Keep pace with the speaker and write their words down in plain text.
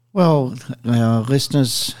Well, our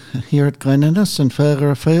listeners here at Glen Innes and further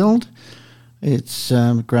afield, it's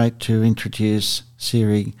great to introduce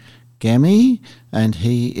Siri Gammy, and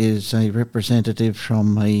he is a representative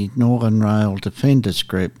from the Northern Rail Defenders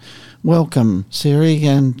Group. Welcome, Siri,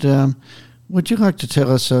 and would you like to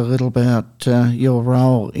tell us a little about your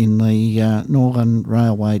role in the Northern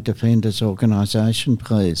Railway Defenders organisation,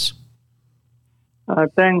 please?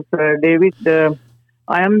 Thanks, David.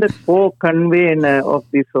 I am the co-convener of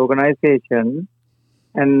this organisation,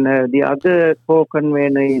 and the other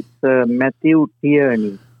co-convener is Matthew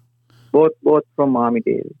Tierney, both from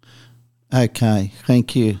Armidale. Okay,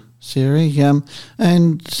 thank you, Siri.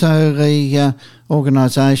 And so the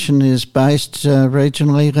organisation is based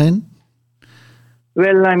regionally then?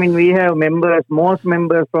 Well, I mean, we have most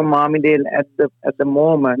members from Armidale at the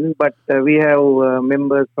moment, but we have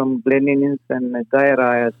members from Glen Innes and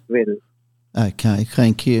Guyra as well. Okay,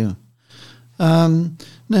 thank you.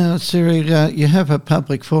 Now, Siri, you have a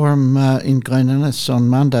public forum in Glen Innes on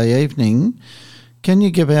Monday evening. Can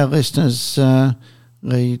you give our listeners the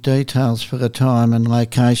details for the time and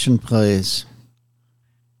location, please?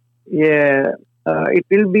 Yeah, it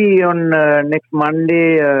will be on next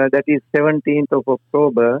Monday, that is 17th of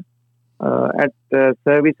October, at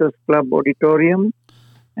Services Club Auditorium,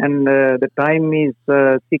 and the time is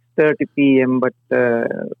 6:30 p.m.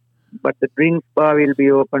 But the drinks bar will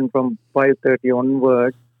be open from 5:30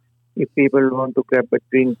 onwards if people want to grab a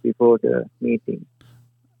drink before the meeting.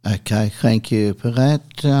 Okay, thank you for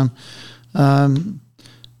that.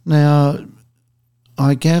 Now,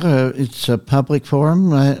 I gather it's a public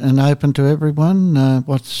forum and open to everyone.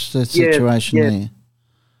 What's the situation there?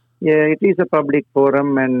 Yeah, it is a public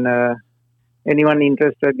forum, and anyone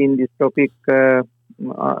interested in this topic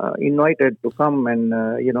invited to come and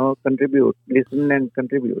contribute, listen and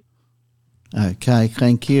contribute. Okay,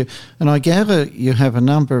 thank you. And I gather you have a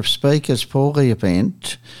number of speakers for the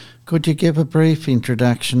event. Could you give a brief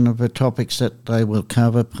introduction of the topics that they will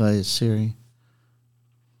cover, please, Siri?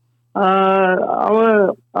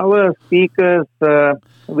 Our speakers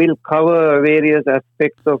will cover various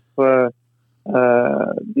aspects of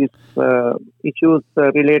these issues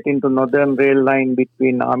relating to Northern Rail Line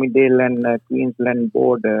between Armidale and Queensland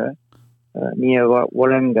border near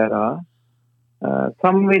Wollongara.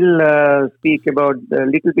 Some will speak about a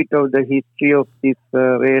little bit of the history of this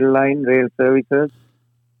rail line, rail services,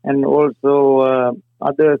 and also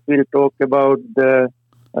others will talk about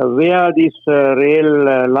where this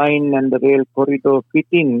rail line and the rail corridor fit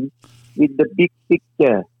in with the big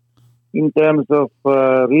picture in terms of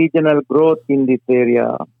regional growth in this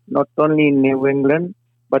area, not only in New England,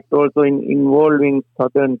 but also involving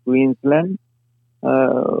southern Queensland.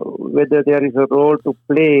 Whether there is a role to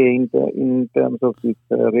play in terms of this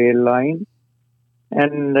rail line.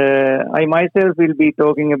 And I myself will be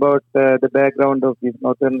talking about the background of this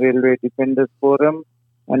Northern Railway Defenders Forum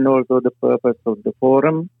and also the purpose of the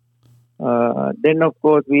forum. Then, of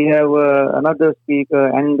course, we have another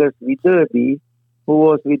speaker, Angus Witherby, who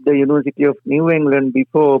was with the University of New England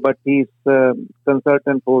before, but he's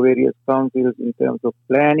consultant for various councils in terms of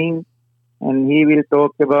planning. And he will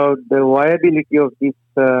talk about the viability of this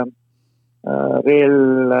rail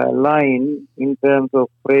line in terms of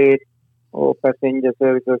freight or passenger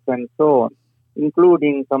services and so on,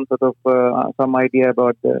 including some sort of some idea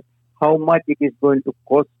about how much it is going to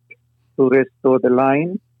cost to restore the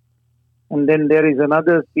line. And then there is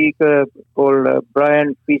another speaker called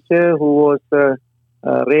Brian Fisher, who was a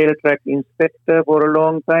rail track inspector for a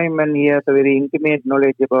long time, and he has a very intimate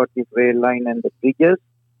knowledge about this rail line and the bridges.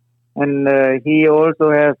 And he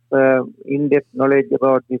also has in-depth knowledge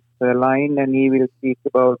about this line, and he will speak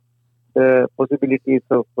about the possibilities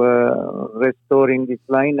of restoring this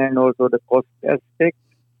line and also the cost aspect.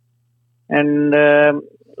 And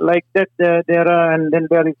like that, and then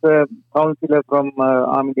there is a councillor from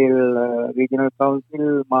Armidale Regional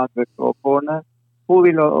Council, Margaret O'Connor, who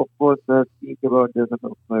will, of course, speak about the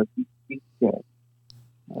sort of big picture,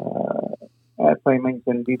 as I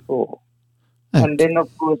mentioned before. And then, of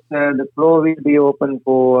course, the floor will be open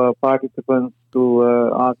for participants to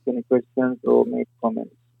ask any questions or make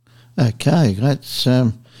comments. Okay, that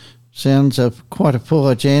sounds quite a full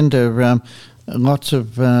agenda. Lots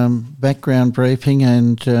of background briefing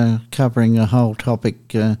and covering a whole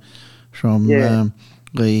topic from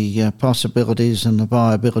the possibilities and the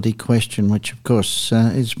viability question, which, of course,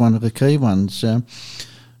 is one of the key ones.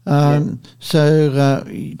 So,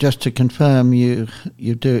 just to confirm, you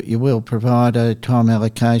will provide a time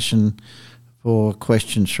allocation for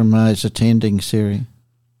questions from those attending, Siri?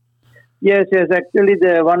 Yes. Actually,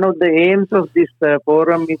 one of the aims of this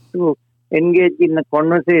forum is to engage in a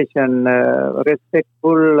conversation,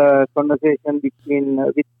 respectful conversation between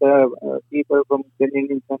with people from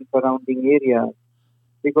Glenenis and surrounding areas.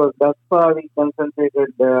 Because thus far we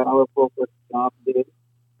concentrated our focus up there,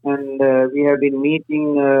 and we have been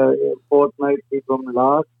meeting fortnightly from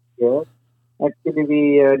last year. Actually,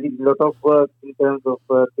 we did a lot of work in terms of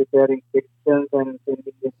preparing petitions and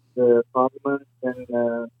sending it to parliaments and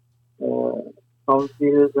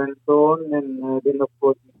councils and so on. And then, of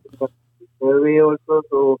course, we conducted the survey also.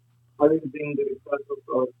 So, I will bring the results of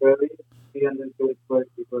our survey. 335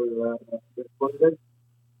 people responded.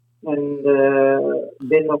 And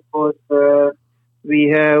then, of course, we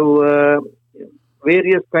have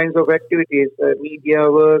various kinds of activities,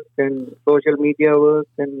 media work and social media work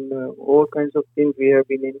and all kinds of things we have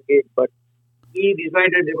been engaged. But we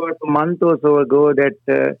decided about a month or so ago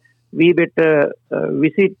that we better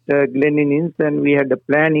visit Glenenis, and we had a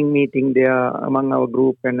planning meeting there among our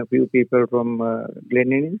group and a few people from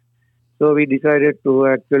Glenenis. So we decided to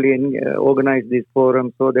actually organize this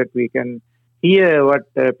forum so that we can hear what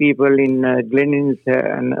people in Glenenis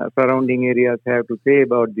and surrounding areas have to say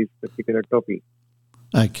about this particular topic.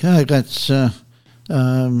 Okay, that's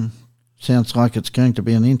sounds like it's going to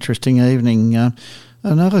be an interesting evening.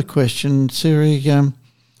 Another question, Siri.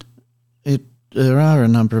 There are a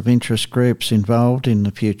number of interest groups involved in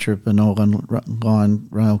the future of the Northern Line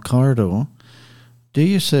Rail Corridor. Do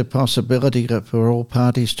you see a possibility for all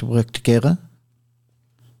parties to work together?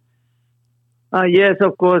 Yes,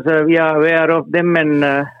 of course, we are aware of them, and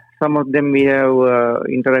some of them we have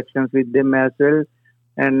interactions with them as well.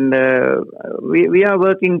 And we are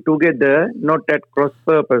working together, not at cross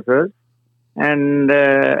purposes. And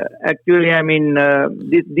actually, I mean,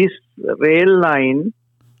 this rail line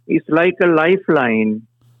is like a lifeline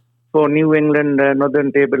for New England,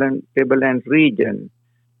 Northern Tablelands region,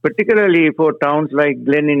 particularly for towns like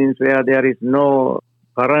Glenenis, where there is no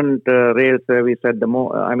current rail service at the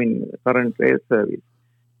current rail service.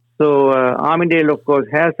 So Armidale, of course,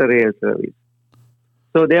 has a rail service.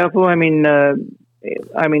 So therefore,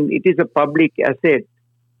 it is a public asset,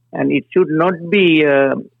 and it should not be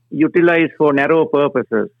utilized for narrow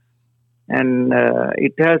purposes. And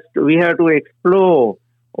we have to explore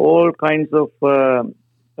all kinds of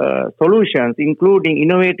solutions, including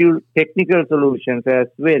innovative technical solutions as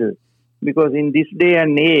well. Because in this day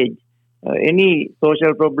and age, any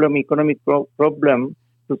social problem, economic problem,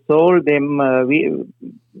 to solve them,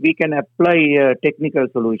 we can apply technical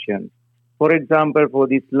solutions. For example, for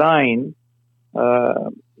this line,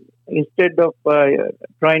 instead of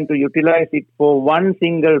trying to utilize it for one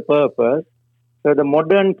single purpose, so the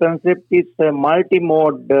modern concept is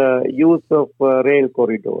multi-mode use of rail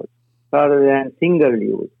corridors rather than single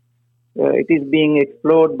use. It is being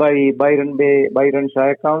explored by Byron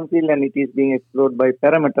Shire Council, and it is being explored by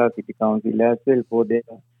Parramatta City Council as well for their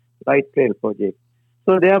light rail project.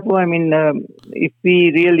 So therefore, if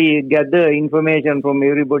we really gather information from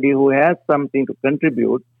everybody who has something to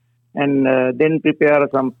contribute, and then prepare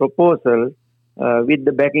some proposal with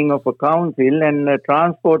the backing of a council, and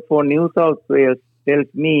Transport for New South Wales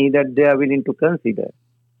tells me that they are willing to consider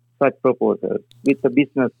such proposals with a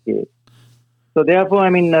business case. So therefore,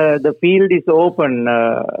 the field is open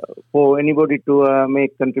for anybody to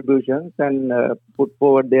make contributions and put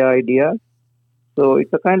forward their ideas. So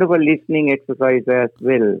it's a kind of a listening exercise as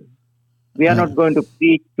well. We are not going to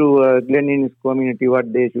preach to Glenenis community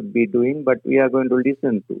what they should be doing, but we are going to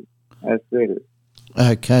listen to as well.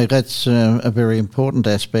 Okay, that's a very important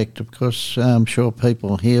aspect. Of course, I'm sure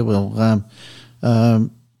people here will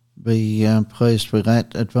be pleased with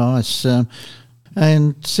that advice.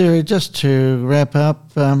 And Siri, just to wrap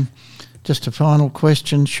up, just a final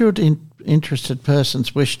question. Should interested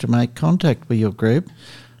persons wish to make contact with your group,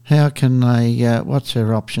 how can they, what's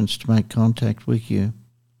their options to make contact with you?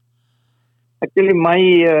 Actually,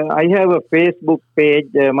 I have a Facebook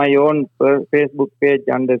page, my own Facebook page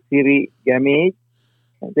under Siri Gamage.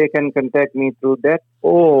 They can contact me through that.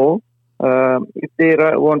 Or if they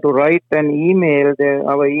want to write an email,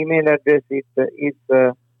 our email address is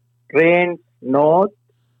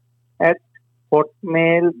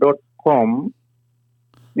trainnorth@hotmail.com.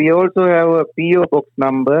 We also have a PO Box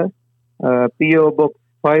number, PO Box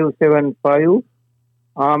 575,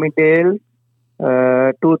 Armidale,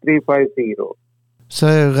 2350.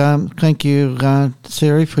 So thank you,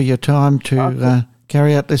 Siri, for your time to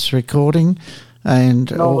carry out this recording,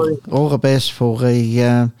 and all the best for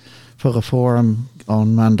the forum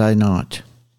on Monday night.